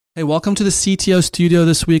Hey, welcome to the CTO studio.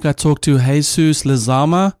 This week I talked to Jesus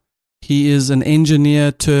Lezama. He is an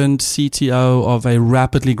engineer turned CTO of a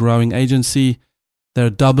rapidly growing agency. They're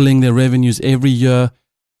doubling their revenues every year.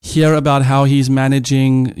 Hear about how he's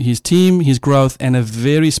managing his team, his growth, and a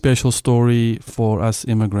very special story for us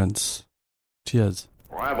immigrants. Cheers.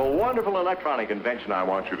 I have a wonderful electronic invention I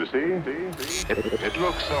want you to see. It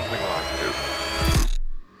looks something like this.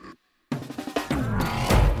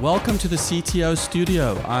 Welcome to the CTO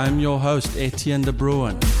studio. I'm your host, Etienne de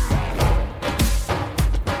Bruin. The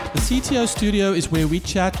CTO studio is where we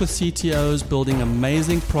chat with CTOs building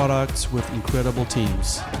amazing products with incredible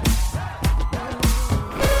teams.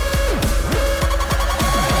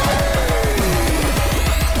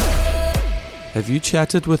 Have you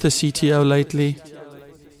chatted with a CTO lately?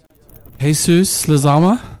 Jesus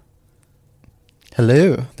Lezama?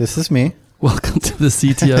 Hello, this is me. Welcome to the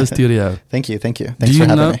CTO studio. Thank you. Thanks for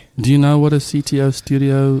having me. Do you know what a CTO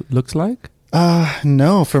studio looks like?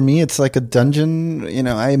 No, for me it's like a dungeon. You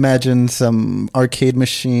know, I imagine some arcade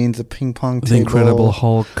machines, a ping pong table. The Incredible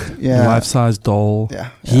Hulk, life-size doll,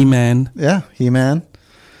 He-Man. Yeah, He-Man.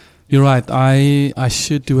 You're right. I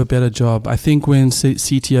should do a better job. I think when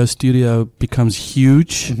CTO studio becomes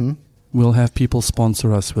huge, we'll have people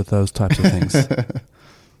sponsor us with those types of things.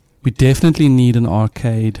 We definitely need an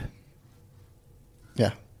arcade.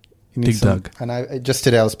 Yeah. Dig Dug. And I just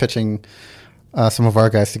today I was pitching some of our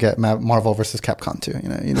guys to get Marvel vs. Capcom 2. You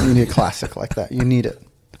know, you need a classic like that. You need it.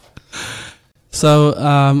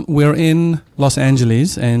 So we're in Los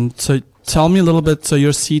Angeles, and so tell me a little bit. So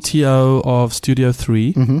you're CTO of Studio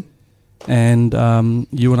 3, and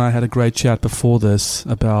you and I had a great chat before this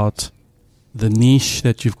about the niche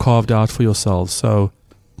that you've carved out for yourselves. So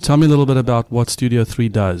tell me a little bit about what Studio 3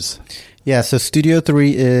 does. Yeah, so Studio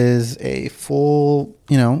 3 is a full,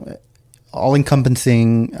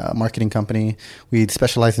 all-encompassing marketing company. We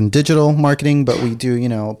specialize in digital marketing, but we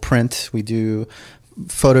do, print, we do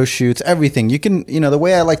photo shoots, everything. You can, the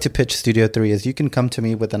way I like to pitch Studio 3 is you can come to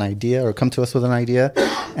me with an idea or come to us with an idea,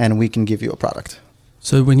 and we can give you a product.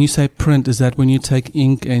 So when you say print, is that when you take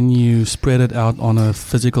ink and you spread it out on a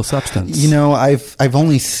physical substance? I've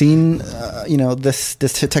only seen, this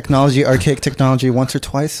technology, archaic technology once or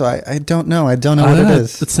twice. So I don't know. I don't know what it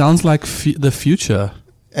is. It sounds like the future.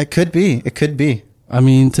 It could be. I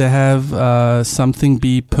mean, to have something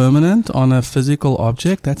be permanent on a physical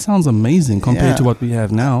object, that sounds amazing compared to what we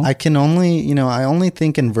have now. I can only, I only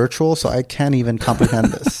think in virtual, so I can't even comprehend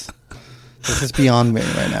this. This is beyond me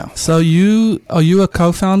right now. So are you a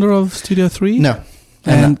co-founder of Studio 3? No.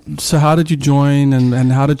 And so how did you join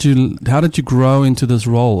and how did you grow into this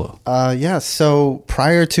role? So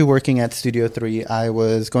prior to working at Studio 3, I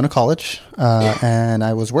was going to college and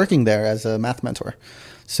I was working there as a math mentor.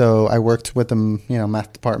 So I worked with the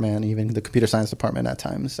math department, even the computer science department at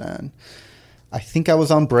times. And I think I was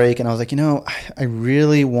on break and I was like, I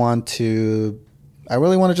really want to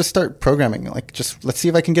just start programming. Let's see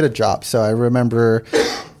if I can get a job. So I remember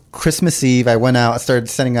Christmas Eve, I went out, I started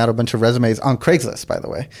sending out a bunch of resumes on Craigslist, by the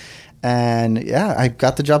way. And I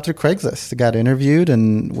got the job through Craigslist. I got interviewed,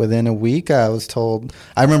 and within a week I was told,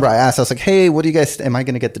 I remember I asked, I was like, hey, what do you guys, am I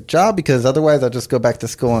going to get the job? Because otherwise I'll just go back to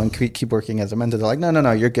school and keep working as a mentor. They're like,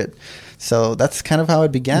 no, you're good. So that's kind of how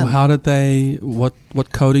it began. Well, how did what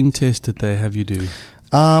coding test did they have you do?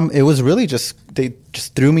 It was really they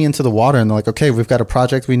just threw me into the water and they're like, okay, we've got a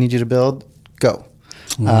project we need you to build, go.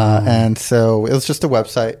 Wow. And so it was just a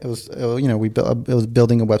website. It was, it was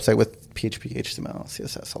building a website with PHP, HTML,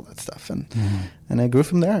 CSS, all that stuff. And I grew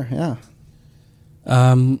from there. Yeah.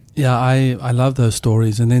 I love those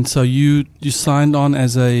stories. And then, so you signed on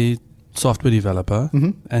as a software developer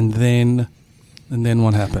and then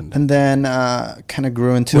what happened? And then, kind of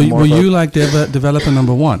grew into were you like developer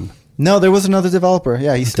number one? No, there was another developer.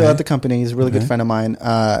 Yeah, he's still at the company. He's a really good friend of mine.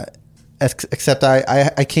 Except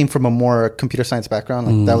I came from a more computer science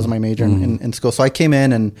background. That was my major in school. So I came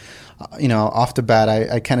in and, off the bat,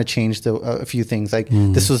 I kind of changed a few things.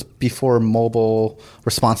 This was before mobile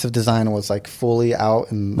responsive design was fully out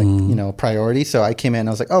and priority. So I came in and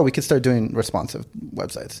I was like, oh, we could start doing responsive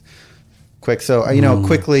websites. Quick. So,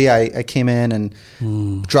 quickly I came in and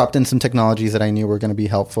dropped in some technologies that I knew were going to be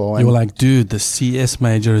helpful. And you were like, dude, the CS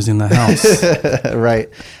major is in the house. Right.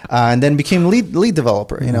 And then became lead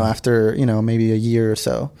developer, after, maybe a year or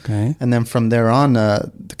so. Okay. And then from there on,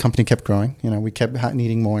 the company kept growing. We kept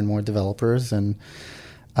needing more and more developers. And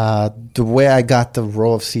the way I got the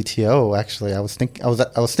role of CTO, actually, I was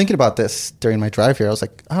thinking about this during my drive here. I was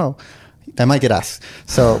like, oh, I might get asked,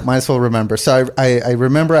 so might as well remember. So I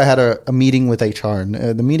remember I had a meeting with HR, and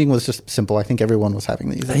the meeting was just simple. I think everyone was having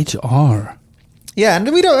these. HR? Yeah,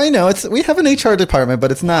 and we don't. I know we have an HR department,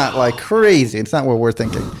 but it's not like crazy. It's not what we're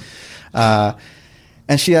thinking.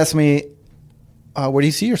 And she asked me, "Where do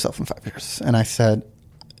you see yourself in 5 years?" And I said,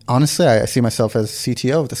 "Honestly, I see myself as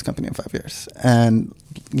CTO of this company in 5 years." And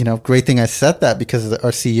great thing I said that, because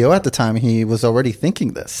our CEO at the time, he was already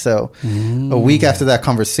thinking this. So a week after that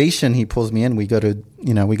conversation, he pulls me in. We go to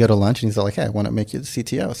lunch, and he's like, "Hey, I want to make you the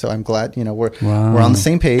CTO." So I'm glad we're on the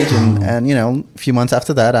same page. And a few months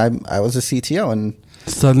after that, I was a CTO, and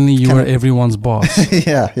suddenly you were everyone's boss.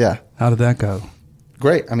 Yeah. How did that go?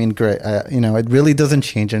 Great. I mean, great. It really doesn't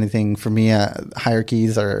change anything for me.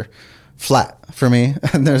 Hierarchies are flat for me.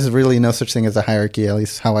 There's really no such thing as a hierarchy, at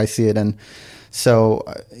least how I see it. And so,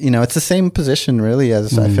 it's the same position really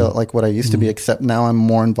as I felt like what I used to be, except now I'm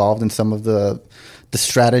more involved in some of the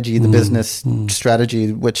strategy, the business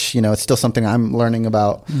strategy, which, it's still something I'm learning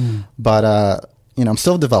about. But, I'm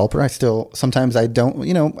still a developer. Sometimes I don't,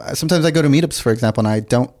 sometimes I go to meetups, for example, and I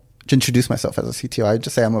don't introduce myself as a CTO. I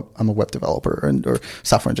just say I'm a web developer or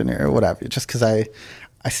software engineer or whatever, just because I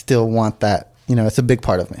still want that. It's a big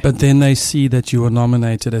part of me. But then they see that you were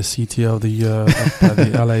nominated as CTO of the year by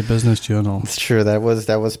the LA Business Journal. It's true. That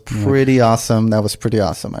was pretty awesome. That was pretty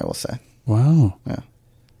awesome, I will say. Wow. Yeah.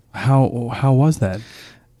 How was that?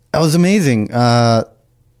 That was amazing. I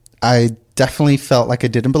definitely felt like I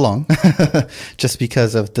didn't belong, just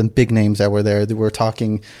because of the big names that were there. They were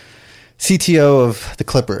talking CTO of the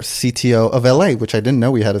Clippers, CTO of LA, which I didn't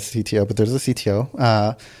know we had a CTO, but there's a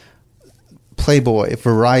CTO. Playboy,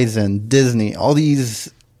 Verizon, Disney, all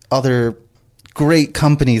these other great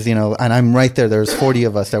companies, and I'm right there. There's 40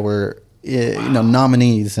 of us that were,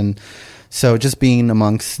 nominees. And so just being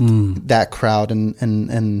amongst that crowd and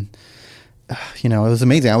it was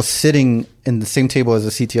amazing. I was sitting in the same table as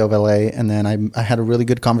the CTO of LA, and then I had a really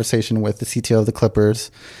good conversation with the CTO of the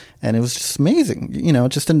Clippers, and it was just amazing.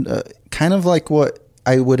 Just kind of like what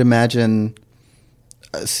I would imagine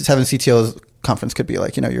having CTOs conference could be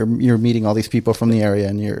like. You're meeting all these people from the area,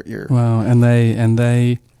 and you're wow, and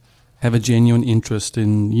they have a genuine interest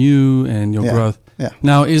in you and your growth. Yeah.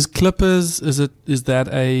 Now, is Clippers, is that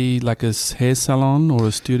a hair salon or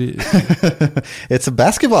a studio? It's a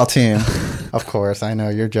basketball team. Of course, I know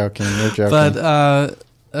you're joking. But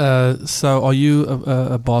so are you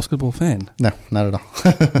a basketball fan? No, not at all.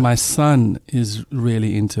 My son is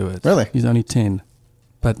really into it. Really? He's only 10.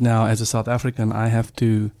 But now, as a South African,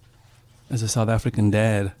 as a South African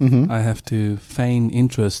dad, I have to feign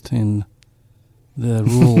interest in the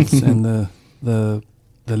rules and the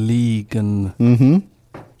league, and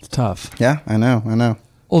it's tough. Yeah, I know.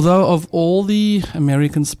 Although of all the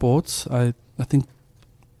American sports, I think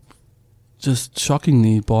just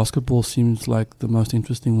shockingly, basketball seems like the most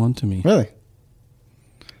interesting one to me. Really?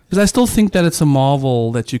 Because I still think that it's a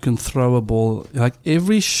marvel that you can throw a ball. Like,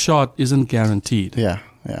 every shot isn't guaranteed. Yeah.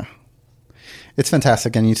 It's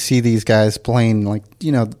fantastic, and you see these guys playing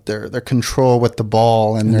their control with the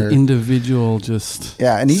ball and their individual and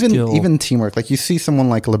skill. even teamwork. Like, you see someone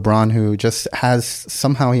like LeBron who just has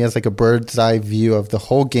like a bird's eye view of the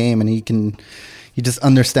whole game, and he just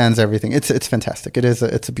understands everything. It's fantastic.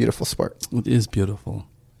 It's a beautiful sport. It is beautiful.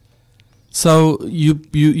 So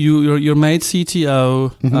you're made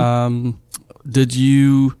CTO. Did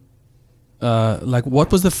you?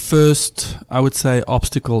 What was the first, I would say,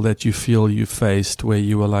 obstacle that you feel you faced where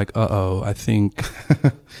you were like, I think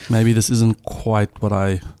maybe this isn't quite what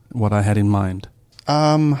I had in mind?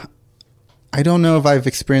 I don't know if I've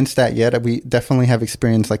experienced that yet. We definitely have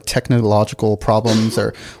experienced technological problems.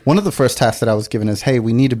 Or one of the first tasks that I was given is, hey,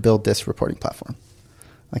 we need to build this reporting platform.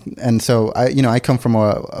 And so I come from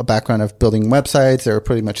a background of building websites. They were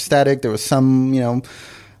pretty much static. There was some,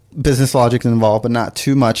 business logic involved, but not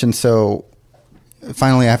too much. And so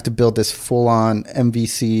finally I have to build this full-on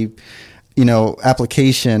MVC,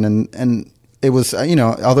 application. And it was,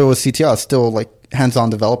 although it was CTO, I was still hands-on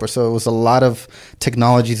developer. So it was a lot of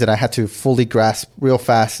technologies that I had to fully grasp real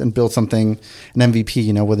fast and build something, an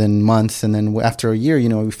MVP, within months. And then after a year,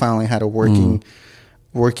 we finally had a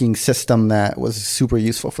working system that was super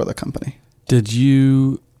useful for the company. Did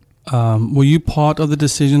you... were you part of the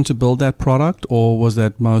decision to build that product, or was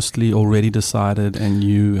that mostly already decided and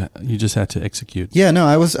you just had to execute? Yeah, no,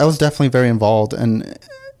 I was definitely very involved, and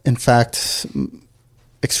in fact,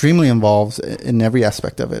 extremely involved in every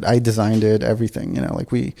aspect of it. I designed it, everything.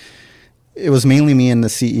 It was mainly me and the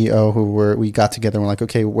CEO we got together and we're like,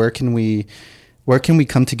 okay, where can we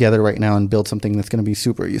come together right now and build something that's going to be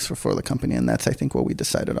super useful for the company? And that's, I think, what we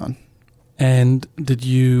decided on. And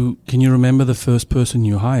can you remember the first person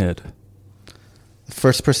you hired? The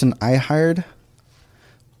first person I hired?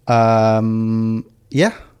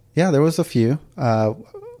 Yeah, there was a few.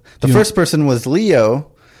 The first person was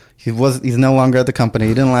Leo. He's no longer at the company.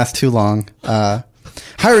 He didn't last too long.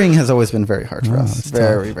 Hiring has always been very hard for us.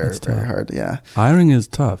 Very hard. Yeah. Hiring is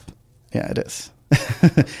tough. Yeah, it is.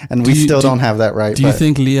 And we still don't have that right. Do you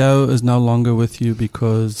think Leo is no longer with you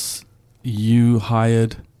because you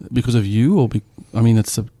hired because of you, or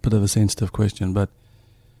it's a bit of a sensitive question, but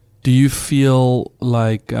do you feel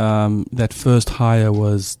like that first hire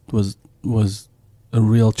was a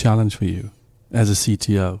real challenge for you as a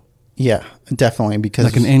CTO? Yeah, definitely, because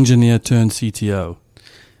like an engineer turned CTO.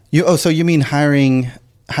 So you mean hiring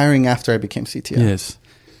after I became CTO? Yes.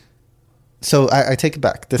 So I take it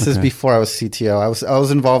back. This is before I was CTO. I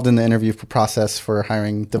was involved in the interview process for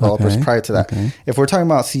hiring developers prior to that. Okay. If we're talking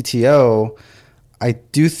about CTO, I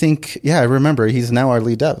do think, I remember he's now our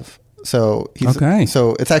lead dev. So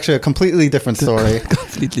so it's actually a completely different story.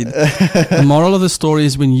 Completely. The moral of the story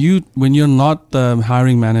is when you're not the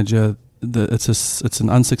hiring manager, it's an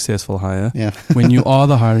unsuccessful hire. Yeah. When you are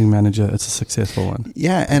the hiring manager, it's a successful one.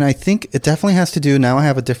 Yeah, and I think it definitely has to do. Now I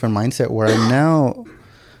have a different mindset where I'm now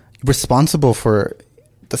responsible for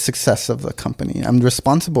the success of the company. I'm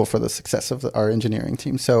responsible for the success of our engineering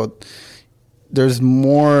team. So there's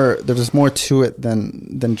more to it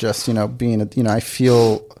than just being I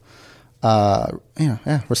feel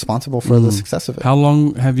responsible for the success of it. How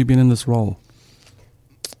long have you been in this role?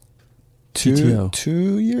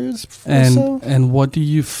 2 years and so. And what do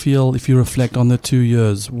you feel, if you reflect on the 2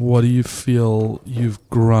 years, what do you feel you've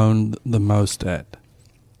grown the most at,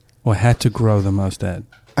 or had to grow the most at?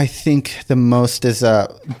 I think the most is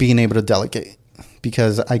being able to delegate,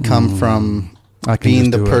 because I come from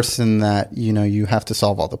being the person that you have to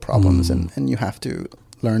solve all the problems, and you have to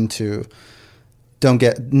learn to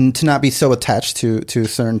not be so attached to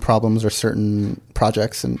certain problems or certain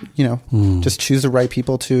projects, and just choose the right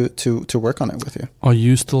people to work on it with you. Are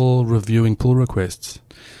you still reviewing pull requests?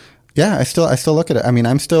 Yeah, I still look at it.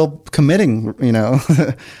 I'm still committing.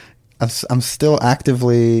 I'm still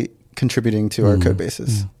actively contributing to our code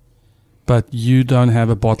bases. But you don't have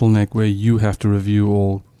a bottleneck where you have to review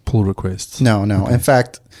all pull requests? No. Okay. In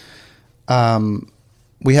fact,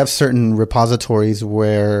 we have certain repositories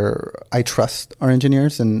where I trust our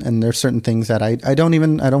engineers, and there's certain things that I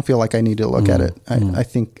don't feel like I need to look at it. I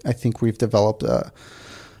think we've developed a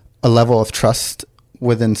level of trust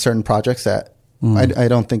within certain projects that I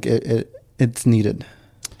don't think it's needed.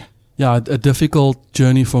 Yeah, a difficult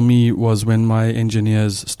journey for me was when my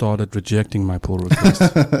engineers started rejecting my pull requests.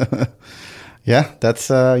 Yeah, that's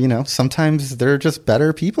sometimes they're just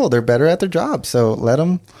better people. They're better at their job, so let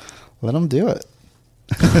them do it.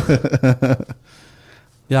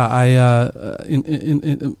 Yeah, I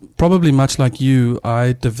probably much like you,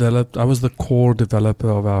 I was the core developer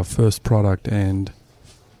of our first product, and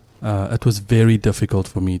it was very difficult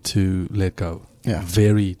for me to let go. Yeah,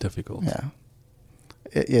 very difficult. Yeah.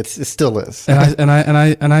 It still is. and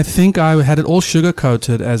I think I had it all sugar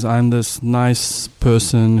coated as I'm this nice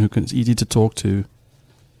person who's easy to talk to,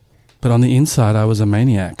 but on the inside I was a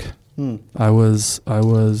maniac. I was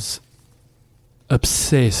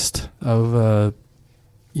obsessed over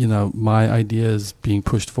my ideas being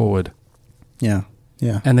pushed forward. Yeah.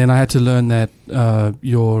 And then I had to learn that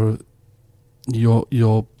your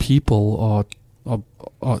people are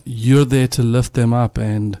you're there to lift them up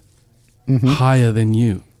and higher than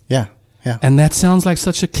you. Yeah. And that sounds like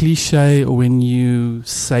such a cliche when you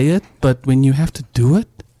say it, but when you have to do it,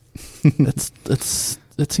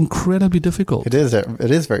 it's incredibly difficult. It is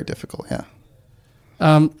very difficult. Yeah.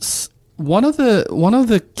 One of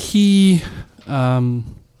the key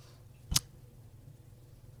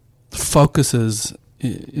focuses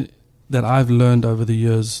that I've learned over the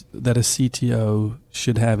years that a CTO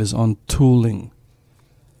should have is on tooling.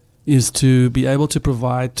 Is to be able to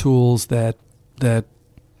provide tools that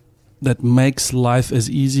makes life as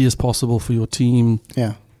easy as possible for your team.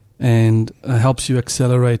 Yeah. And helps you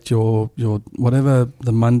accelerate your whatever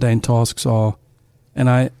the mundane tasks are. And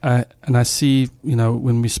I see,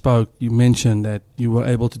 when we spoke, you mentioned that you were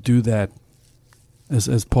able to do that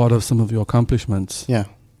as part of some of your accomplishments. Yeah.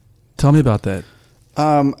 Tell me about that.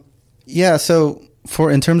 Yeah. So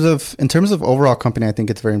in terms of overall company, I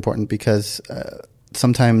think it's very important because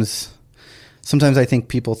sometimes I think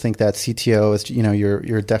people think that CTO is,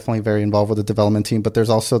 you're definitely very involved with the development team, but there's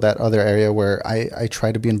also that other area where I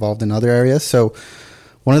try to be involved in other areas. So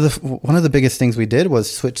one of the biggest things we did was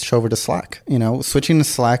switch over to Slack. Switching to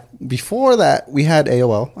Slack. Before that, we had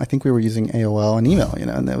AOL. I think we were using AOL and email.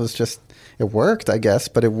 And it was just, it worked, I guess,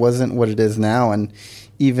 but it wasn't what it is now. And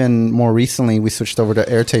even more recently, we switched over to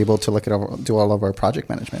Airtable to do all of our project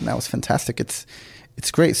management. And that was fantastic. It's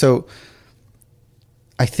great. So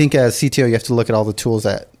I think as CTO, you have to look at all the tools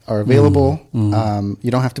that are available.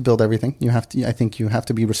 You don't have to build everything. I think you have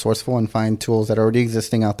to be resourceful and find tools that are already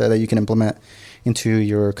existing out there that you can implement into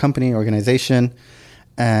your company, organization,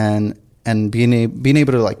 and being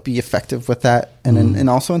able to like be effective with that. And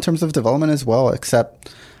also in terms of development as well,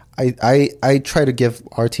 except I try to give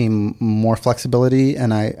our team more flexibility,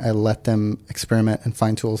 and I let them experiment and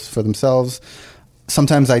find tools for themselves.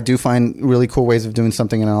 Sometimes I do find really cool ways of doing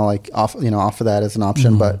something, and I'll like offer that as an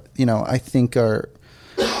option. But I think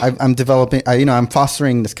I'm developing. I'm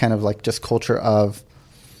fostering this kind of like just culture of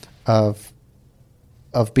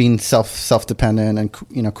being self-dependent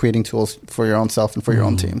and creating tools for your own self and for your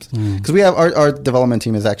own teams. Because we have our development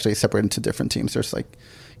team is actually separated into different teams. There's like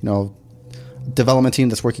development team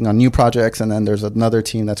that's working on new projects, and then there's another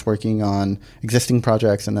team that's working on existing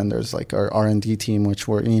projects, and then there's like our R&D team, which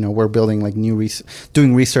we're building like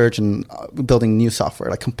doing research and building new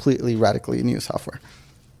software, like completely radically new software.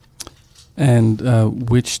 And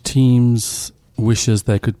which teams wishes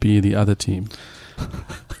they could be the other team?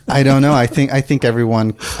 I don't know. I think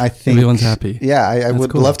everyone's happy. Yeah, I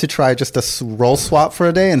would love to try just a role swap for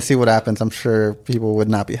a day and see what happens. I'm sure people would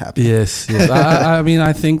not be happy. Yes. I mean,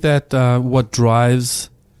 I think that what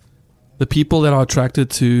drives the people that are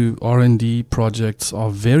attracted to R&D projects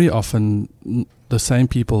are very often the same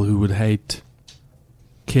people who would hate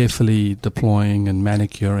carefully deploying and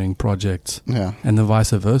manicuring projects. Yeah. And the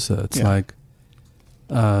vice versa. It's like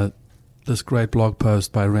this great blog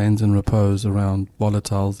post by Rands and Repose around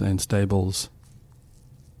volatiles and stables,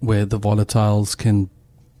 where the volatiles can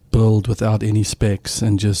build without any specs,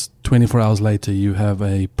 and just 24 hours later you have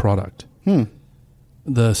a product.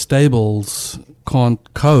 The stables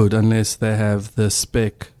can't code unless they have the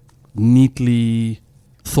spec neatly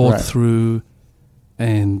thought through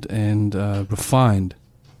and refined,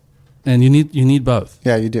 and you need both.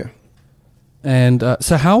 Yeah, you do. And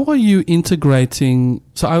so how are you integrating?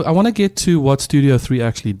 So I want to get to what Studio 3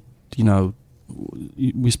 actually,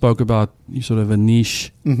 we spoke about sort of a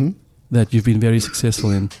niche that you've been very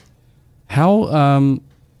successful in.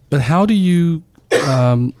 But how do you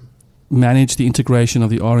manage the integration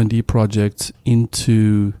of the R&D projects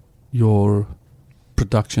into your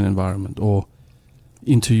production environment, or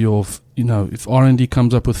into your, if R&D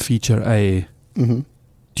comes up with feature A,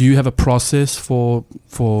 do you have a process for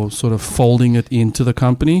sort of folding it into the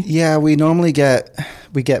company? Yeah, we normally get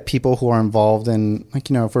people who are involved in, like,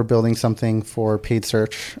 if we're building something for paid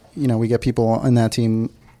search, we get people on that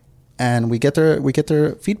team, and we get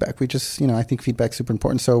their feedback. We just, I think feedback's super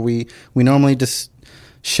important. So we normally just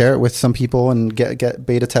share it with some people and get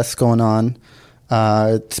beta tests going on.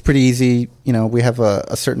 It's pretty easy. We have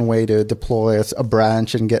a certain way to deploy a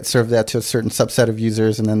branch and serve that to a certain subset of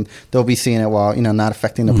users, and then they'll be seeing it while, not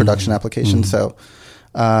affecting the production application. So,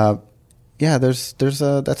 that's,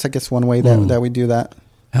 I guess, one way that we do that.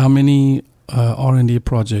 How many R&D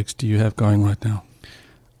projects do you have going right now?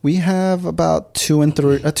 We have about 2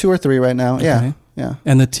 or 3 right now. Okay. Yeah.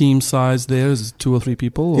 And the team size there is 2 or 3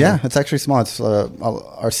 people? Or? Yeah, it's actually small. It's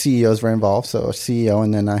our CEO is very involved. So our CEO,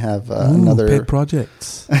 and then I have another pet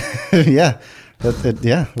projects. Yeah,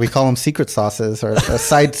 we call them secret sauces, or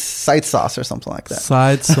side sauce or something like that.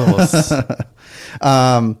 Side sauce.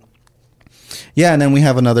 Yeah, and then we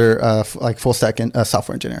have another full stack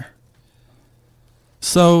software engineer.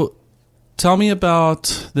 So, tell me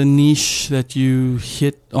about the niche that you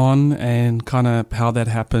hit on and kind of how that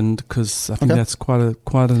happened, because I think that's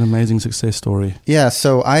quite an amazing success story. Yeah,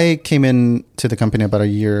 so I came in to the company about a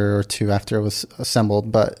year or 2 after it was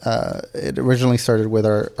assembled, but it originally started with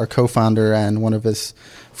our co-founder and one of his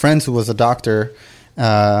friends who was a doctor,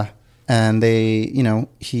 and the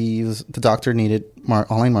doctor needed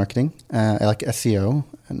online marketing, like SEO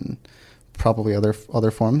and probably other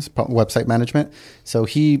forms, website management. So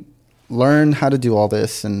he learned how to do all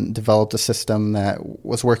this and developed a system that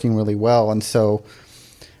was working really well. And so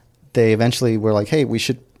they eventually were like, hey,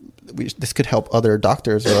 this could help other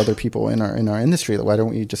doctors or other people in our industry. Why don't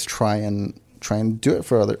we just try and do it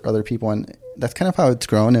for other people? And that's kind of how it's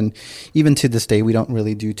grown. And even to this day, we don't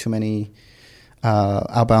really do too many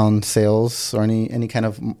outbound sales or any kind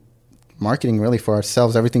of marketing really for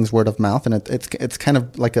ourselves. Everything's word of mouth, and it's kind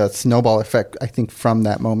of like a snowball effect, I think, from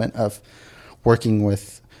that moment of working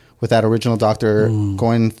with that original doctor,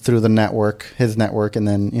 going through his network, and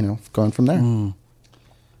then, going from there.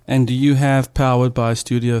 And do you have Powered by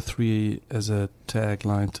Studio 3 as a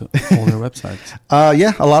tagline to all their websites?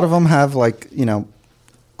 Yeah, a lot of them have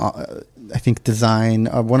I think design.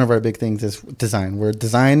 One of our big things is design. We're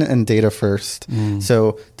design and data first.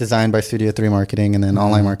 So design by Studio 3 marketing, and then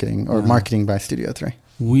online marketing, or marketing by Studio 3.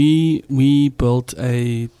 We built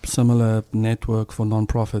a similar network for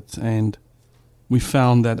nonprofits, and we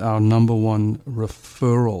found that our number one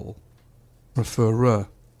referrer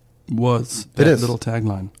was It that is. little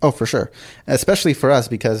tagline. Oh, for sure. Especially for us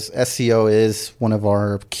because SEO is one of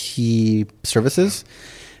our key services.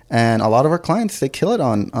 And a lot of our clients, they kill it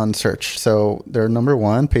on search. So they're number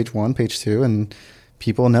one, page 2, and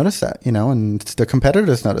people notice that, and the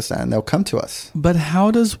competitors notice that, and they'll come to us. But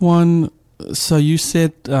how does one? So you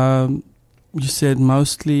said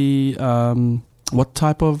mostly what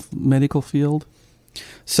type of medical field?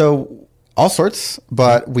 So all sorts,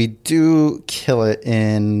 but we do kill it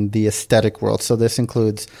in the aesthetic world. So this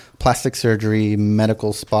includes plastic surgery,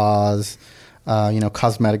 medical spas,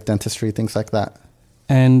 cosmetic dentistry, things like that.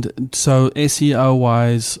 And so SEO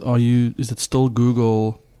wise, is it still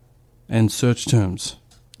Google and search terms?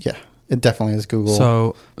 Yeah, it definitely is Google.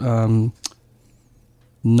 So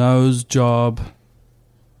nose job,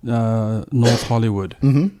 North Hollywood.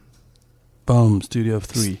 Mm-hmm. Boom, Studio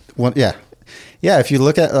 3. Well, yeah. If you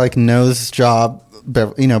look at like nose job,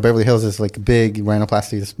 Beverly Hills is like big.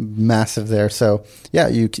 Rhinoplasty is massive there. So yeah,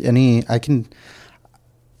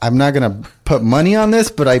 I'm not gonna put money on this,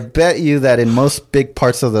 but I bet you that in most big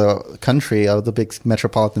parts of the country, of the big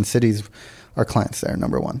metropolitan cities, our clients there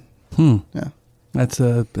number one. Yeah,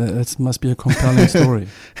 That must be a compelling story.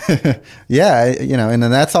 Yeah, and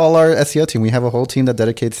then that's all our SEO team. We have a whole team that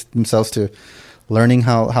dedicates themselves to learning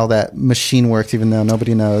how that machine works, even though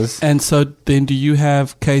nobody knows. And so then do you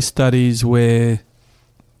have case studies where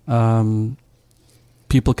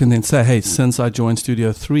people can then say, hey, since I joined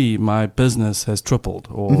Studio 3, my business has tripled?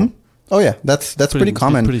 Or Mm-hmm. Oh, yeah. That's pretty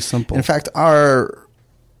common. Pretty simple. In fact, our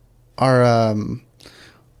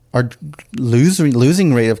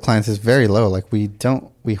losing rate of clients is very low. Like we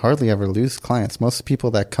hardly ever lose clients. Most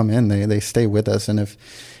people that come in, they stay with us. And if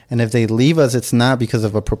they leave us, it's not because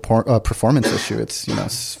of a performance issue.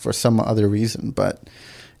 It's, for some other reason. But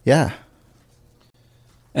yeah.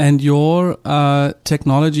 And your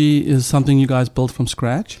technology is something you guys built from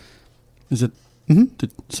scratch? Is it?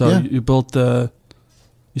 Mm-hmm. You built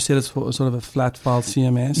you said it's sort of a flat file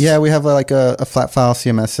CMS? Yeah, we have a flat file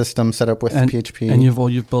CMS system set up with PHP. And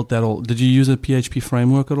you've built that all. Did you use a PHP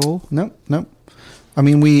framework at all? No. I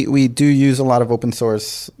mean, we do use a lot of open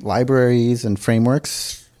source libraries and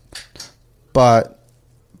frameworks, but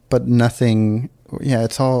nothing. Yeah,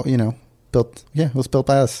 it's all built. Yeah, it was built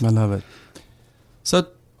by us. I love it. So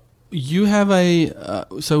you have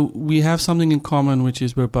we have something in common, which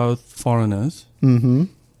is we're both foreigners. Mm-hmm.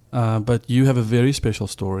 But you have a very special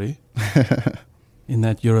story in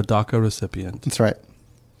that you're a DACA recipient. That's right.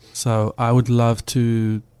 So I would love for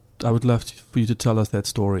you to tell us that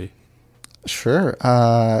story. Sure.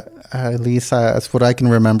 At least that's what I can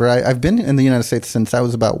remember. I've been in the United States since I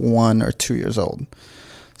was about 1 or 2 years old.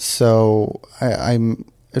 So I'm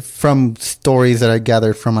from stories that I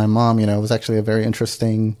gathered from my mom. It was actually a very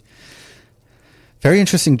interesting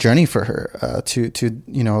journey for her to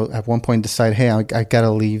at one point decide, hey, I got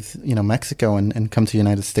to leave Mexico and come to the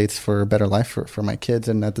United States for a better life for my kids.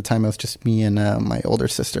 And at the time, it was just me and my older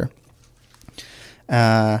sister.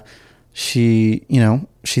 She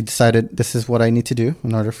decided this is what I need to do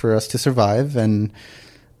in order for us to survive. And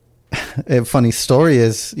a funny story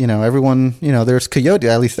is, everyone, there's coyote.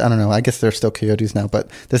 At least I don't know. I guess there's still coyotes now, but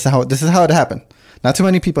this is how it happened. Not too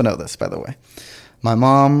many people know this, by the way. My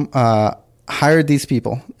mom hired these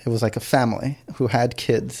people. It was like a family who had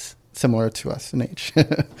kids similar to us in age.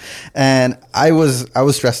 And I was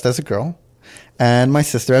dressed as a girl and my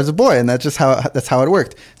sister as a boy, and that's how it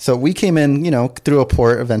worked. So we came in, through a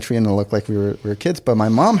port of entry, and it looked like we were kids, but my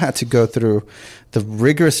mom had to go through the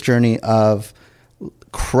rigorous journey of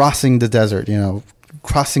crossing the desert,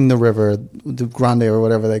 crossing the river, the Grande or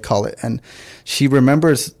whatever they call it. And she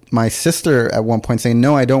remembers my sister at one point saying,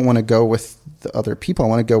 no, I don't want to go with the other people. I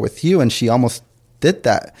want to go with you. And she almost did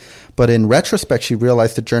that. But in retrospect, she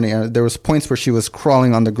realized the journey. And there was points where she was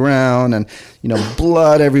crawling on the ground and,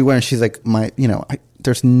 blood everywhere. And she's like,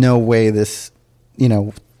 there's no way this,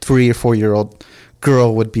 3 or 4 year old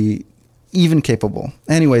girl would be even capable.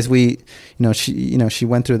 Anyways, she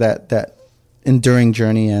went through that enduring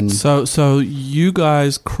journey. And so you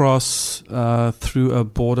guys cross through a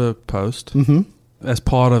border post as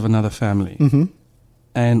part of another family. Mm-hmm.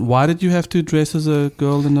 And why did you have to dress as a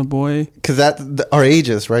girl and a boy? Because our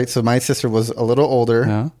ages, right? So my sister was a little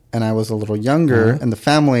older, and I was a little younger, and the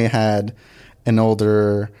family had an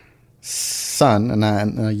older son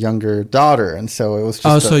and a younger daughter, and so it was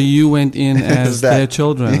just. So you went in as their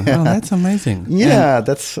children. Yeah. Oh, that's amazing. Yeah,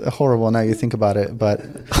 that's horrible now you think about it, but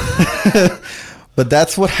but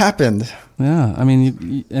that's what happened. Yeah, I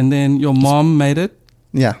mean, and then your mom made it.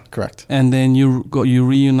 Yeah, correct. And then you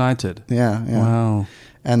reunited. Yeah. Wow.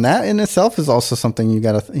 And that in itself is also something you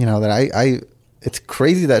got to, that it's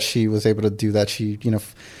crazy that she was able to do that. She,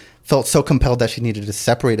 felt so compelled that she needed to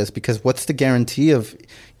separate us, because what's the guarantee of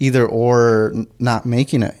either or not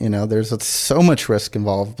making it? There's so much risk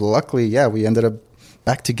involved. Luckily, we ended up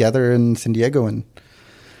back together in San Diego, and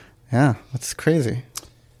that's crazy.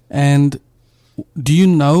 And do you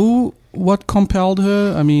know what compelled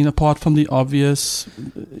her? I mean, apart from the obvious,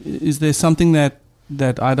 is there something that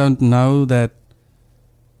I don't know that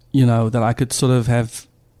I could sort of have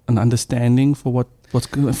an understanding for what's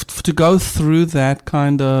to go through that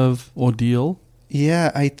kind of ordeal? Yeah,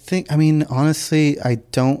 honestly, I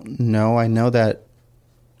don't know. I know that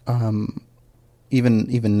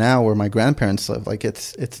even now where my grandparents live, like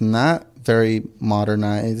it's not very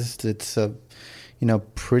modernized. It's a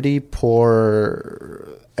pretty poor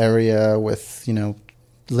area with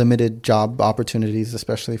limited job opportunities,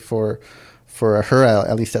 especially for her,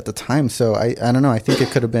 at least at the time. So I don't know. I think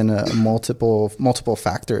it could have been multiple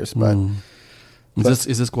factors, but.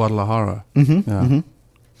 Is this Guadalajara? Mm-hmm, yeah. Mm-hmm.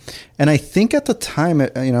 And I think at the time,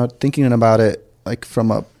 thinking about it, like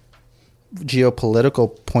from a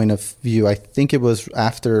geopolitical point of view, I think it was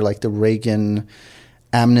after like the Reagan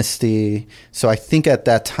amnesty. So I think at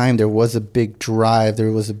that time there was a big drive,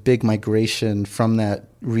 there was a big migration from that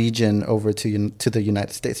region over to the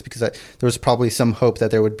United States, because there was probably some hope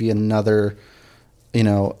that there would be another,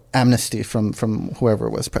 amnesty from whoever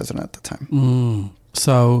was president at the time.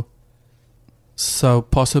 So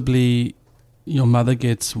possibly your mother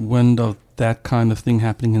gets wind of that kind of thing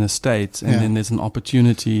happening in the States, and then there's an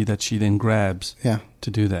opportunity that she then grabs to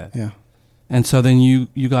do that. Yeah. And so then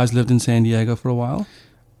you guys lived in San Diego for a while?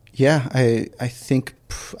 Yeah, I think,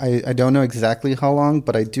 I don't know exactly how long,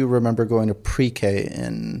 but I do remember going to pre-K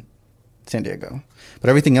in San Diego. But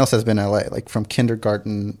everything else has been LA, like from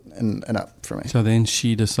kindergarten and up for me. So then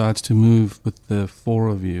she decides to move with the four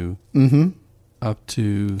of you up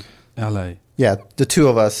to LA. Yeah, the two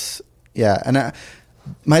of us. Yeah, and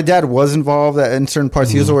my dad was involved in certain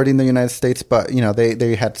parts. He was already in the United States, but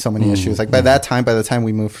they had so many issues. Like by the time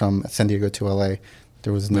we moved from San Diego to LA,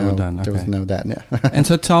 there was no dad. Yeah. And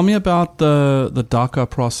so tell me about the DACA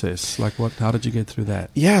process. Like how did you get through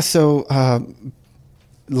that? Yeah, so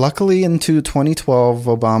luckily into 2012,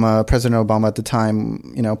 President Obama at the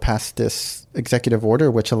time, passed this executive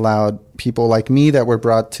order which allowed people like me that were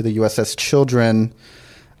brought to the U.S. as children,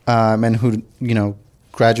 and who,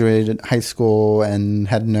 graduated high school and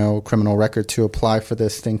had no criminal record, to apply for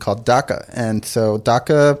this thing called DACA. And so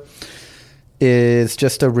DACA is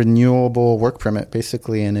just a renewable work permit,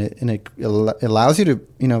 basically, and it allows you to,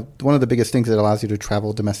 one of the biggest things, it allows you to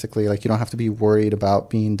travel domestically. Like, you don't have to be worried about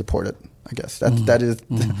being deported. I guess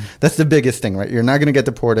that's the biggest thing, right? You're not going to get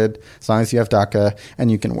deported as long as you have DACA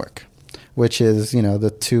and you can work, which is,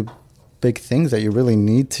 the two big things that you really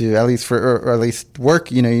need to, at least or at least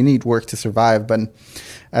work. You need work to survive. But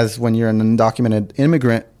as when you're an undocumented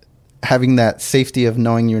immigrant, having that safety of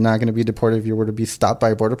knowing you're not going to be deported if you were to be stopped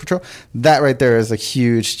by Border Patrol, that right there is a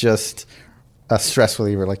huge, just a stress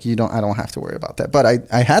reliever. Like I don't have to worry about that. But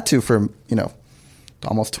I had to for,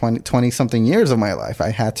 almost 20 something years of my life.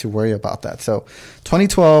 I had to worry about that. So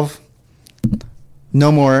 2012,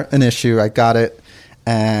 no more an issue. I got it.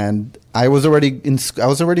 And I was already in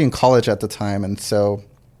college at the time, and so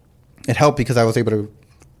it helped because I was able to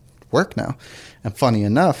work now. And funny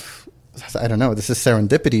enough, I don't know, this is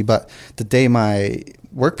serendipity, but the day my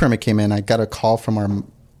work permit came in, I got a call from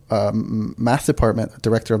our math department,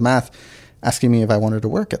 director of math, asking me if I wanted to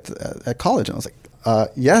work at college. And I was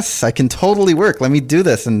like, yes, I can totally work. Let me do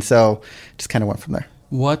this. And so just kind of went from there.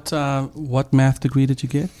 What math degree did you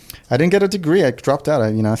get? I didn't get a degree. I dropped out.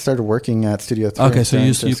 I started working at Studio 3. Okay, so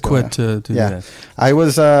you quit to do that. I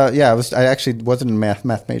actually wasn't a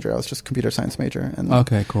math major. I was just computer science major. And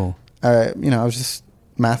okay, cool. I was just,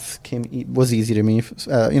 math was easy to me.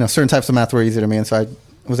 Certain types of math were easy to me, and so I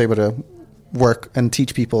was able to work and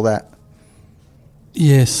teach people that.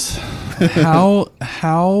 Yes. How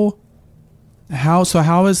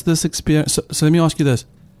is this experience? So let me ask you this.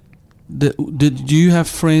 Did you have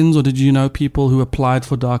friends or did you know people who applied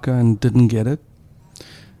for DACA and didn't get it?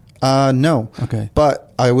 No. Okay.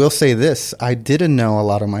 But I will say this. I didn't know a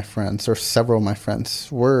lot of my friends, or several of my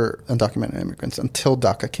friends were undocumented immigrants until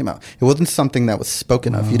DACA came out. It wasn't something that was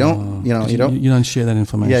spoken of. You don't share that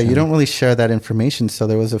information. Yeah, you don't really share that information. So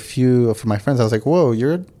there was a few of my friends. I was like, whoa,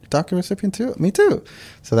 you're a DACA recipient too? Me too.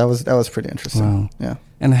 So that was pretty interesting. Wow. Yeah.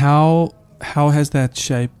 And how has that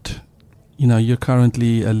shaped, you're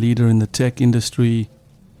currently a leader in the tech industry.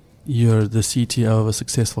 You're the CTO of a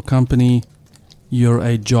successful company. You're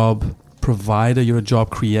a job provider. You're a job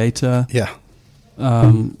creator. Yeah.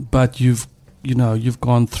 But you've you've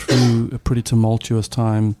gone through a pretty tumultuous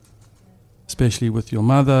time, especially with your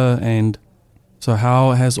mother, and so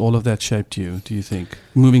how has all of that shaped you, do you think?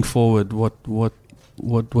 Moving forward, what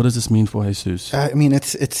does this mean for Jesus? I mean,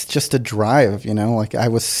 it's just a drive, like I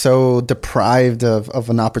was so deprived of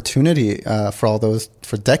an opportunity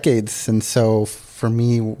for decades. And so for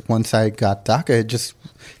me, once I got DACA, it just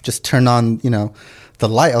turned on, the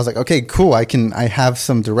light. I was like, okay, cool. I have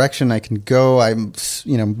some direction. I can go. I'm,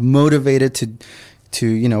 motivated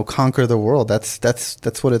to conquer the world.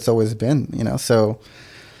 That's what it's always been, so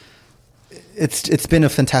it's been a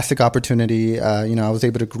fantastic opportunity. I was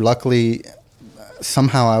able to, luckily,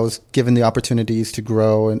 somehow I was given the opportunities to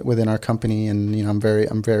grow within our company, and I'm very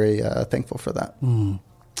thankful for that.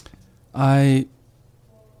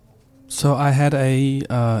 So I had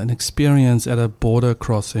an experience at a border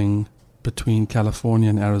crossing between California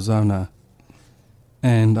and Arizona,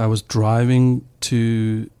 and I was driving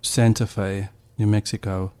to Santa Fe, New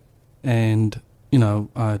Mexico, and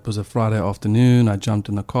it was a Friday afternoon. I jumped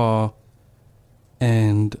in the car,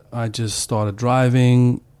 and I just started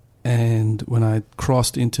driving. And when I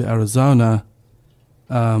crossed into Arizona,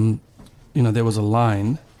 there was a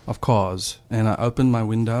line of cars, and I opened my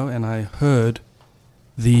window and I heard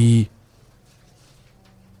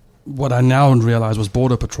what I now realize was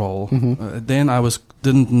Border Patrol. Mm-hmm. Then I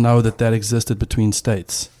didn't know that existed between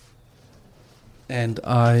states. And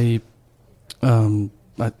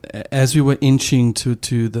as we were inching to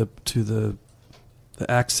the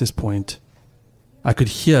access point, I could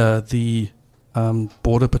hear the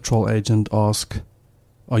Border Patrol agent ask,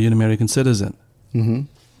 "Are you an American citizen?" Mm-hmm.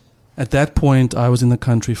 At that point, I was in the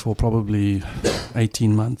country for probably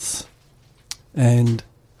 18 months. And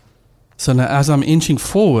so now as I'm inching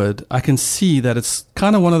forward, I can see that it's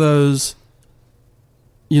kind of one of those,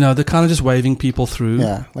 they're kind of just waving people through.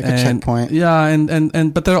 Yeah, like a checkpoint. Yeah,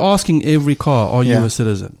 but they're asking every car, "Are you a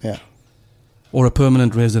citizen?" Yeah. Or a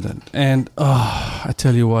permanent resident? And I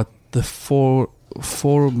tell you what, the 4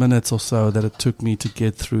 minutes or so that it took me to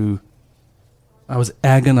get through, I was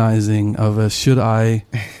agonizing over should I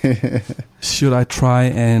try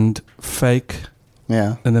and fake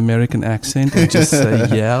an American accent and just say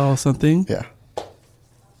yeah or something,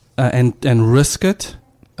 and risk it,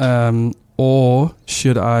 or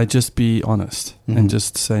should I just be honest and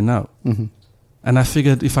just say no? Mm-hmm. And I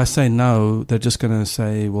figured if I say no, they're just going to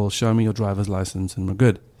say, "Well, show me your driver's license and we're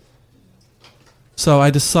good." So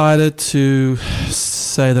I decided to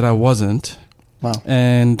say that I wasn't. Wow.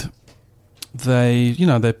 And they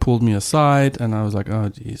pulled me aside, and I was like, "Oh,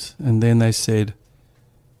 geez." And then they said,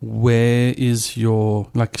 "Where is show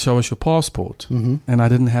us your passport." Mm-hmm. And I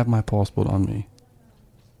didn't have my passport on me.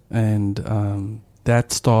 And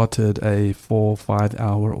that started a 4 or 5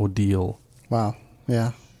 hour ordeal. Wow.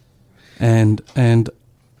 Yeah. And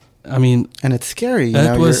I mean, and it's scary.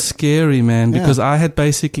 It was scary, man, because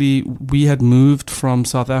we had moved from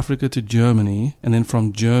South Africa to Germany, and then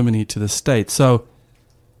from Germany to the States. So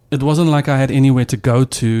it wasn't like I had anywhere to go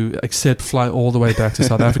to except fly all the way back to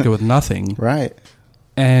South Africa with nothing. Right.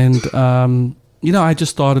 And I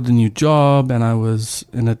just started a new job, and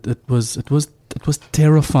it was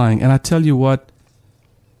terrifying. And I tell you what,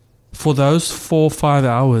 for those 4 or 5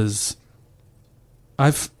 hours,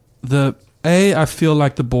 I feel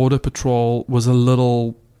like the Border Patrol was a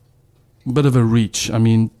little bit of a reach. I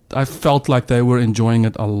mean, I felt like they were enjoying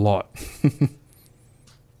it a lot.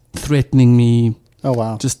 Threatening me. Oh,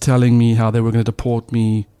 wow. Just telling me how they were going to deport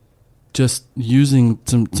me. Just using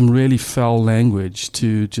some really foul language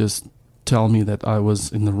to just tell me that I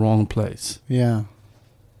was in the wrong place. Yeah.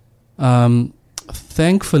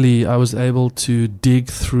 Thankfully, I was able to dig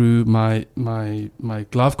through my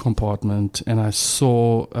glove compartment, and I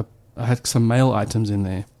had some mail items in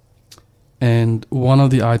there, and one of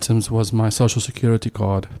the items was my Social Security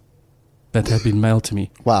card that had been mailed to me.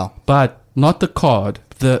 Wow. But not the card,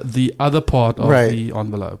 the other part of the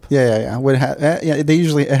envelope. Yeah. They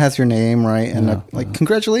usually, it has your name, right? And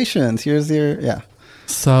congratulations, here's your,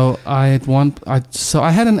 So I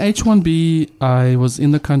had an H-1B. I was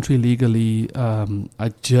in the country legally.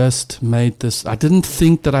 I just made this. I didn't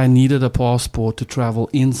think that I needed a passport to travel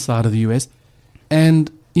inside of the US.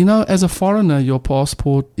 And as a foreigner, your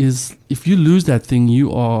passport is, if you lose that thing,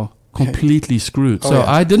 you are completely screwed. So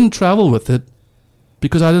I didn't travel with it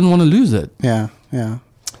because I didn't want to lose it. Yeah.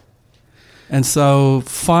 And so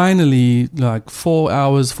finally, like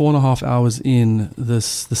 4.5 hours in, the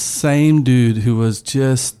same dude who was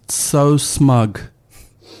just so smug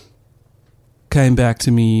came back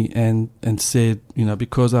to me and said,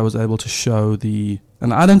 because I was able to show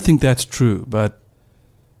and I don't think that's true, but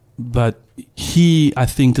he, I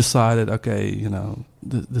think, decided, okay,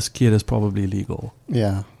 this kid is probably illegal.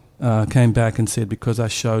 Yeah. Came back and said because I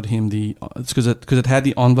showed him because it had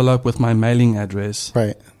the envelope with my mailing address,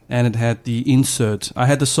 Right. and it had the insert. I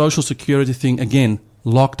had the social security thing again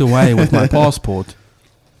locked away with my passport,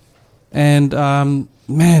 and that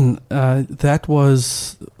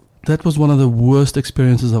was one of the worst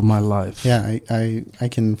experiences of my life. Yeah, I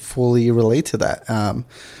can fully relate to that.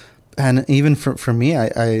 And even for me,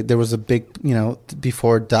 I there was a big,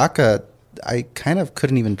 before DACA, I kind of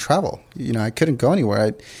couldn't even travel. I couldn't go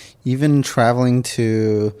anywhere. Even traveling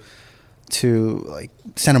to like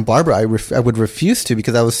Santa Barbara, I would refuse to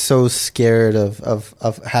because I was so scared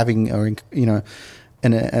of having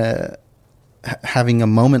having a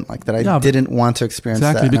moment like that. I didn't want to experience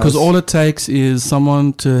exactly, that. Because all it takes is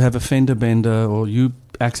someone to have a fender bender or you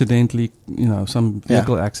accidentally, some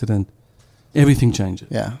vehicle accident. Everything changes.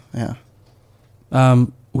 Yeah, yeah.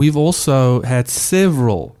 We've also had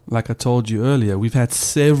several, like I told you earlier, we've had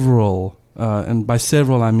several, and by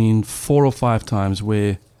several I mean 4 or 5 times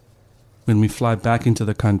where when we fly back into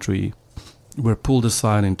the country, we're pulled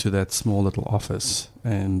aside into that small little office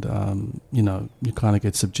and, you kind of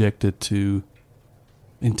get subjected to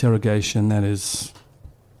interrogation that is,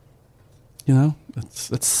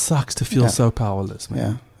 it sucks to feel so powerless,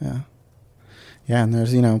 man. Yeah. Yeah, and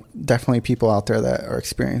there's, definitely people out there that are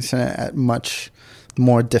experiencing it at much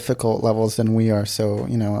more difficult levels than we are. So,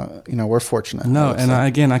 we're fortunate. No, and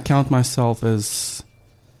I count myself as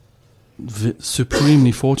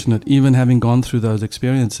supremely fortunate, even having gone through those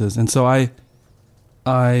experiences. And so I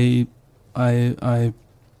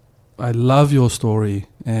love your story,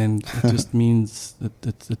 and it just means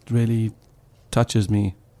that it really touches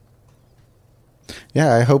me.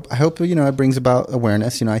 Yeah, I hope it brings about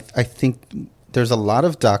awareness. I think there's a lot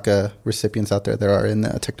of DACA recipients out there that are in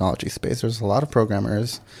the technology space. There's a lot of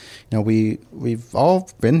programmers. We've all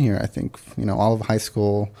been here, I think, all of high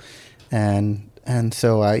school. And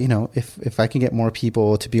so if I can get more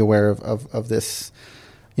people to be aware of this,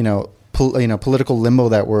 political limbo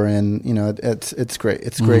that we're in, it's great.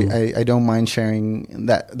 It's great. I don't mind sharing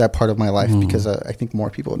that part of my life because I think more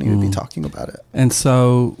people need to be talking about it. And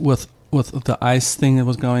so with the ICE thing that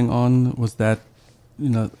was going on, was that,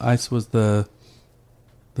 ICE was the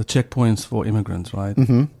checkpoints for immigrants, right?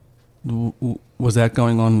 Mm-hmm. Was that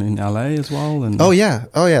going on in LA as well? And Oh yeah.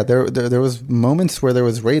 There was moments where there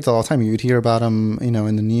was raids all the time. You'd hear about them, in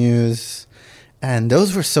the news, and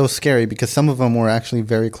those were so scary because some of them were actually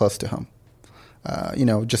very close to home.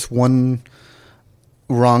 Just one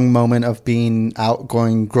wrong moment of being out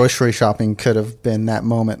going grocery shopping could have been that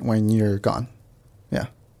moment when you're gone. Yeah,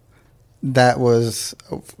 that was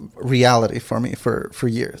reality for me for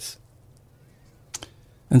years.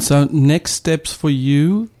 And so next steps for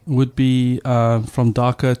you would be from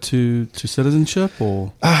DACA to citizenship,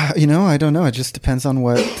 or? I don't know. It just depends on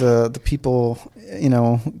what the people,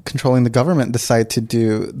 controlling the government decide to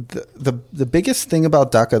do. The biggest thing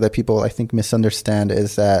about DACA that people, I think, misunderstand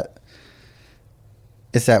is that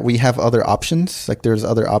we have other options. Like there's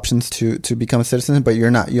other options to become a citizen, but you're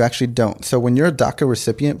not. You actually don't. So when you're a DACA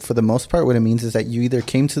recipient, for the most part, what it means is that you either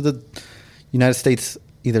came to the United States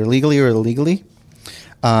either legally or illegally.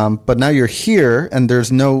 But now you're here and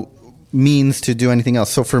there's no means to do anything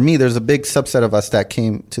else. So for me, there's a big subset of us that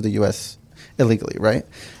came to the U.S. illegally, right?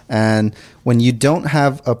 And when you don't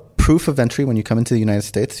have a proof of entry when you come into the United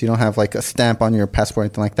States, you don't have like a stamp on your passport or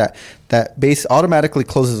anything like that, that base automatically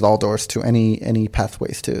closes all doors to any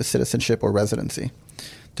pathways to citizenship or residency.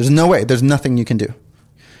 There's no way. There's nothing you can do.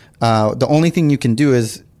 The only thing you can do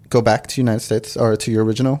is go back to the United States or to your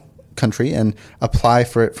original country and apply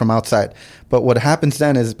for it from outside. But what happens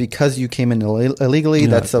then is because you came in illegally,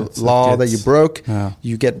 that's a law that you broke. Yeah.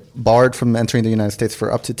 You get barred from entering the United States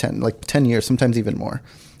for up to 10 years, sometimes even more.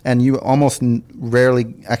 And you almost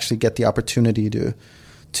rarely actually get the opportunity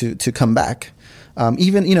to come back.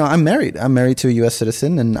 Even, I'm married. I'm married to a U.S.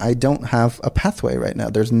 citizen, and I don't have a pathway right now.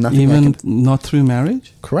 There's nothing. Even not through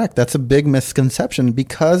marriage? Correct. That's a big misconception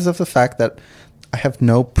because of the fact that I have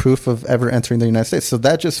no proof of ever entering the United States. So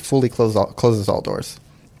that just fully closes all doors.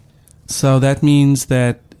 So that means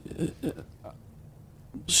that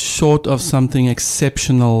short of something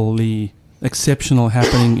exceptional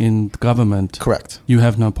happening in government, correct, you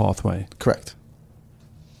have no pathway. Correct.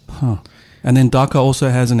 Huh. And then DACA also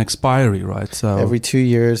has an expiry, right? So every 2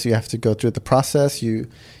 years you have to go through the process. You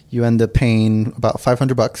end up paying about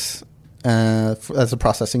 $500 as a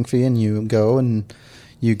processing fee, and you go and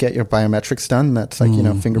you get your biometrics done. That's like,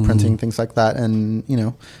 fingerprinting, things like that. And,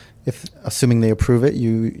 if assuming they approve it,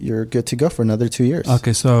 you're good to go for another 2 years.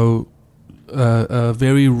 Okay. So a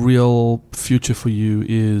very real future for you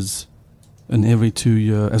is an every 2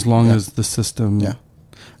 year, as long as the system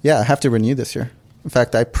Yeah, I have to renew this year. In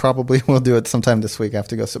fact, I probably will do it sometime this week. I have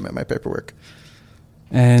to go submit my paperwork.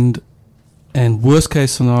 And worst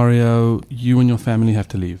case scenario, you and your family have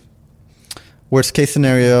to leave. Worst case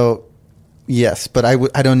scenario, yes, but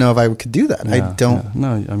I don't know if I could do that. Yeah, I don't. yeah.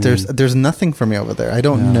 No, I mean, there's nothing for me over there. I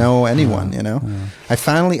don't know anyone. You know. Yeah. I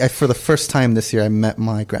for the first time this year, I met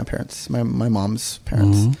my grandparents, my mom's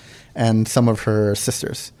parents, and some of her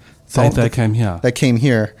sisters. So they came here. They came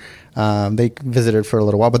here. They visited for a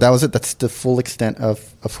little while, but that was it. That's the full extent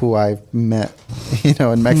of who I met,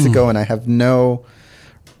 in Mexico, and I have no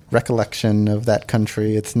recollection of that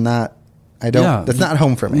country. It's not. That's not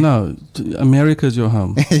home for me. No, America's your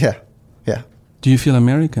home. Yeah. Do you feel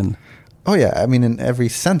American? Oh yeah, I mean in every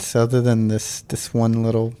sense, other than this one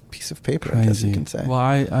little piece of paper, I guess you can say. Well,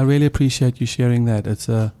 I really appreciate you sharing that. It's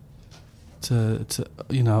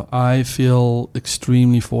I feel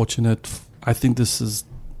extremely fortunate. I think this is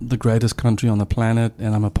the greatest country on the planet,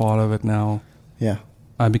 and I'm a part of it now. Yeah.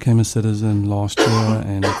 I became a citizen last year,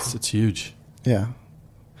 and it's huge. Yeah.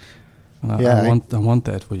 I want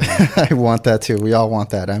that for you. I want that too. We all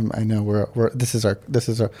want that. I know we're this is our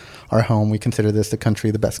home. We consider this the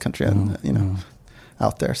best country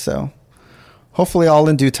out there. So hopefully all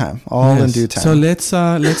in due time. In due time. So let's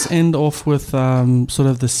end off with sort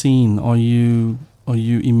of the scene. Are you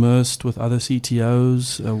immersed with other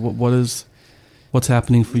CTOs? What's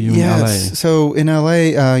happening for you in LA? So in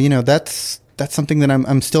LA, that's something that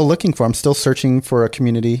I'm still looking for. I'm still searching for a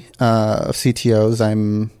community of CTOs.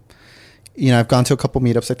 I've gone to a couple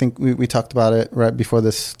meetups. I think we talked about it right before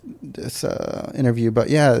this interview. But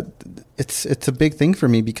yeah, it's a big thing for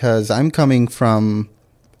me because I'm coming from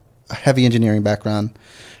a heavy engineering background,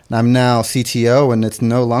 and I'm now CTO, and it's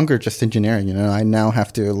no longer just engineering. I now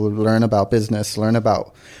have to learn about business, learn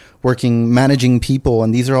about managing people,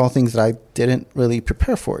 and these are all things that I didn't really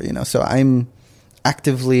prepare for. So I'm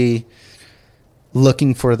actively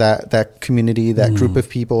looking for that community, that group of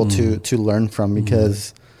people to learn from,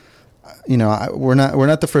 because we're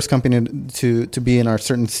not the first company to be in our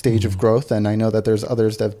certain stage of growth, and I know that there's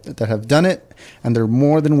others that have done it, and they're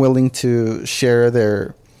more than willing to share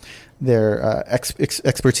their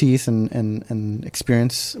expertise and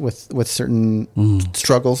experience with certain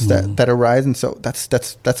struggles that arise, and so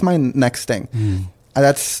that's my next thing.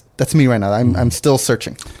 That's me right now. I'm still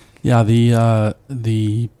searching. Yeah,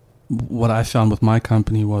 the what I found with my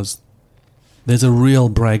company was there's a real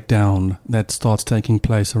breakdown that starts taking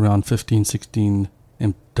place around 15, 16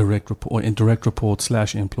 direct report /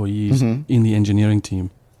 employees in the engineering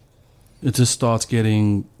team. It just starts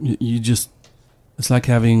getting, it's like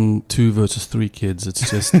having 2 versus 3 kids. It's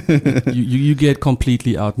just, you get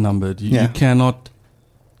completely outnumbered. You cannot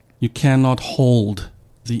hold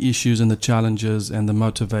the issues and the challenges and the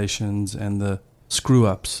motivations and the screw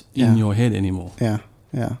ups in your head anymore. Yeah.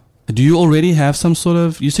 Do you already have some sort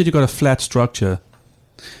of, you said you got a flat structure.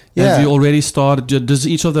 Yeah. Have you already started, does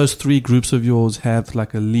each of those 3 groups of yours have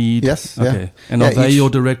like a lead? Yes. Okay. Yeah. And are they your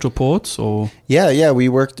direct reports or? Yeah. We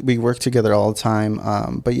work together all the time.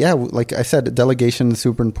 But yeah, like I said, delegation is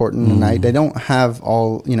super important, and I don't have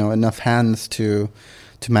all, enough hands to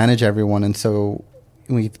manage everyone. And so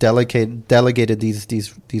we've delegated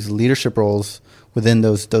these leadership roles within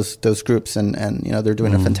those groups, and they're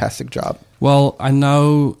doing a fantastic job. Well, I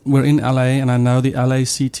know we're in LA, and I know the LA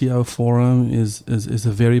CTO Forum is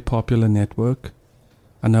a very popular network.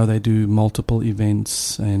 I know they do multiple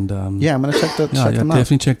events, and I'm gonna check them out.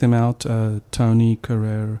 Definitely check them out. Tony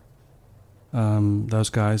Carrere, those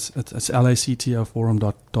guys. It's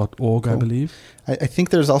lactoforum.org, cool. I believe. I think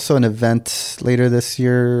there's also an event later this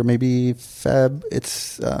year, maybe Feb.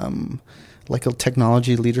 It's like a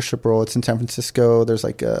technology leadership role. It's in San Francisco. There's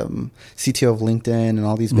like CTO of LinkedIn, and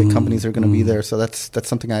all these big companies are going to be there. So that's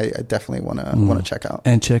something I definitely want to check out.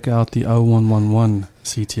 And check out the 0111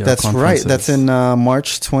 CTO That's conferences. right. That's in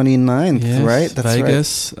March 29th, yes, right? That's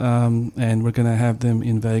Vegas. Right. And we're going to have them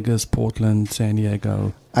in Vegas, Portland, San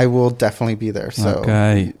Diego. I will definitely be there. So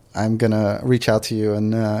okay. I'm gonna reach out to you,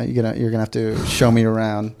 and you're gonna have to show me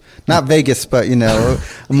around. Not Vegas, but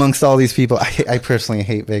amongst all these people, I personally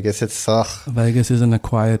hate Vegas. It's Vegas is an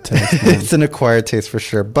acquired taste. It's an acquired taste for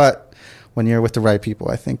sure. But when you're with the right people,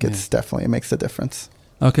 I think it makes a difference.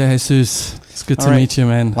 Okay, Jesus, it's good to meet you,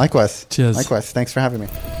 man. Likewise. Cheers. Likewise. Thanks for having me.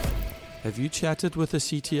 Have you chatted with a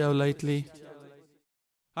CTO lately?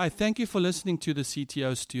 Hi, thank you for listening to the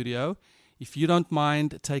CTO Studio. If you don't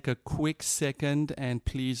mind, take a quick second and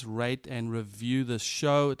please rate and review the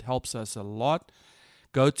show. It helps us a lot.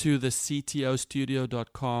 Go to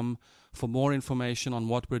thectostudio.com for more information on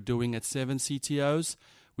what we're doing at 7 CTOs.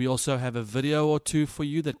 We also have a video or 2 for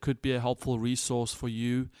you that could be a helpful resource for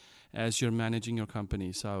you. as you're managing your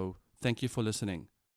company. So thank you for listening.